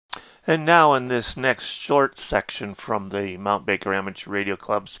And now in this next short section from the Mount Baker Amateur Radio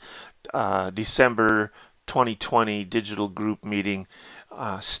Club's December 2020 digital group meeting,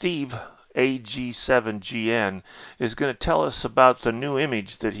 Steve AG7GN is going to tell us about the new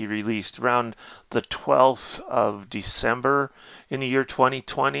image that he released around the 12th of December in the year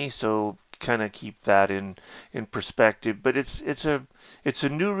 2020. So kind of keep that in perspective. But it's a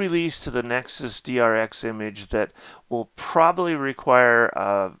new release to the Nexus DRX image that will probably require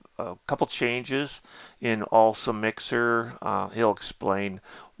a couple changes in ALSAMIXER. He'll explain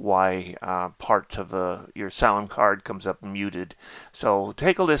why parts of your sound card comes up muted. So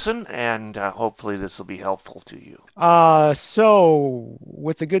take a listen, and hopefully this will be helpful to you. So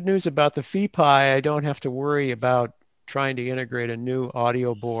with the good news about the FeePi, I don't have to worry about trying to integrate a new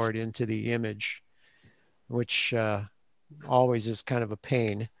audio board into the image, which always is kind of a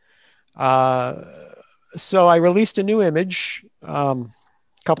pain. So I released a new image a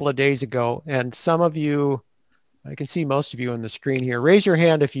couple of days ago, and some of you, I can see most of you on the screen here. Raise your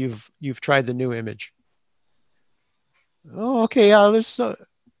hand if you've tried the new image. Oh, okay. There's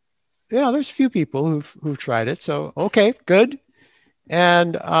a few people who've tried it. So okay, good.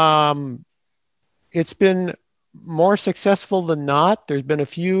 And it's been more successful than not. There's been a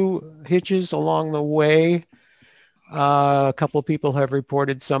few hitches along the way. A couple of people have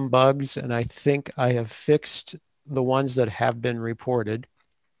reported some bugs, and I think I have fixed the ones that have been reported.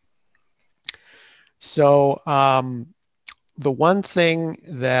 So the one thing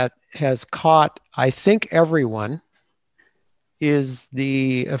that has caught, I think, everyone is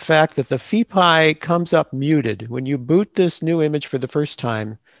the fact that the FeePi comes up muted. When you boot this new image for the first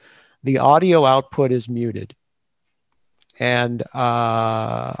time, the audio output is muted. And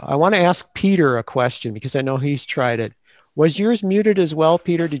I want to ask Peter a question because I know he's tried it. Was yours muted as well,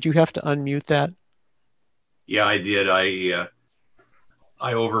 Peter? Did you have to unmute that? Yeah, I did.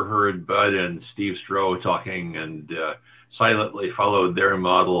 I overheard Bud and Steve Stroh talking and silently followed their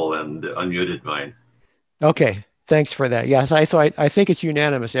model and unmuted mine. Okay, thanks for that. Yes, I think it's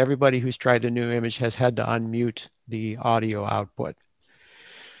unanimous. Everybody who's tried the new image has had to unmute the audio output.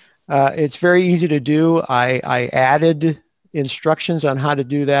 It's very easy to do. I added instructions on how to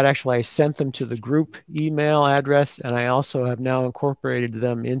do that. Actually, I sent them to the group email address, and I also have now incorporated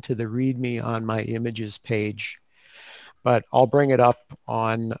them into the README on my images page. But I'll bring it up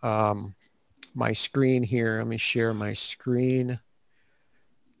on my screen here. Let me share my screen.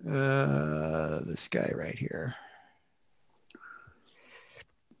 This guy right here.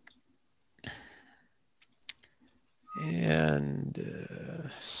 And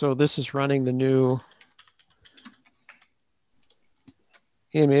so this is running the new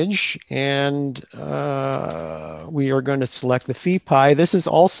image, and we are going to select the FeePi. This is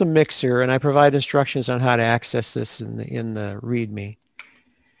ALSAMIXER, and I provide instructions on how to access this in the README.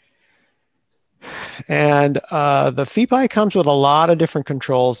 And the FeePi comes with a lot of different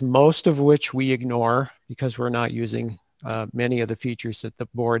controls, most of which we ignore because we're not using many of the features that the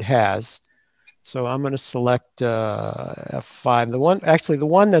board has. So I'm going to select F5. The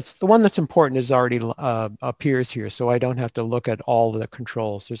one that's important is already appears here, so I don't have to look at all the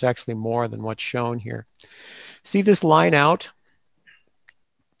controls. There's actually more than what's shown here. See this line out?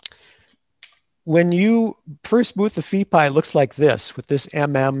 When you first boot the FeePi, it looks like this with this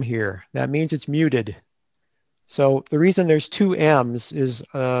MM here. That means it's muted. So the reason there's two M's is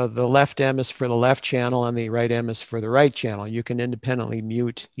the left M is for the left channel and the right M is for the right channel. You can independently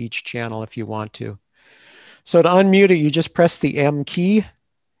mute each channel if you want to. So to unmute it, you just press the M key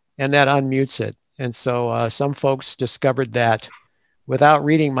and that unmutes it. And so some folks discovered that without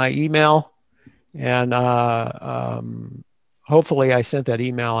reading my email, and hopefully I sent that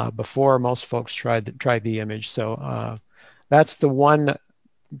email out before most folks tried the image. So that's the one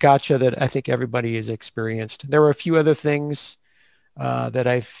gotcha that I think everybody has experienced. There were a few other things that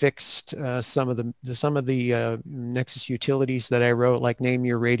I fixed. Some of the Nexus utilities that I wrote, like name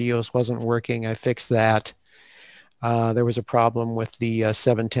your radios, wasn't working. I fixed that. There was a problem with the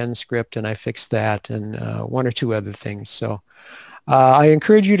 710 script, and I fixed that, and one or two other things. So I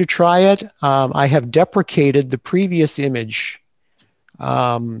encourage you to try it. I have deprecated the previous image.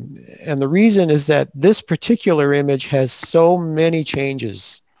 And the reason is that this particular image has so many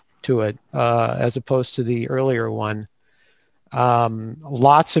changes to it as opposed to the earlier one.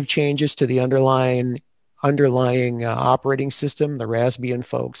 Lots of changes to the underlying operating system. The Raspbian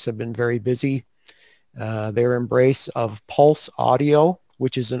folks have been very busy. Their embrace of Pulse Audio,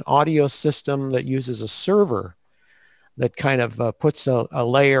 which is an audio system that uses a server that kind of puts a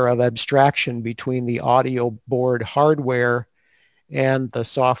layer of abstraction between the audio board hardware and the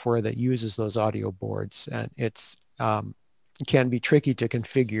software that uses those audio boards. And it can be tricky to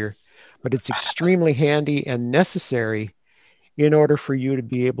configure. but it's extremely handy and necessary in order for you to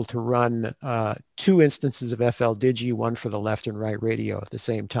be able to run 2 instances of FLDigi, one for the left and right radio at the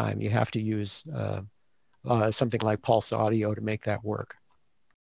same time. You have to use something like pulse audio to make that work.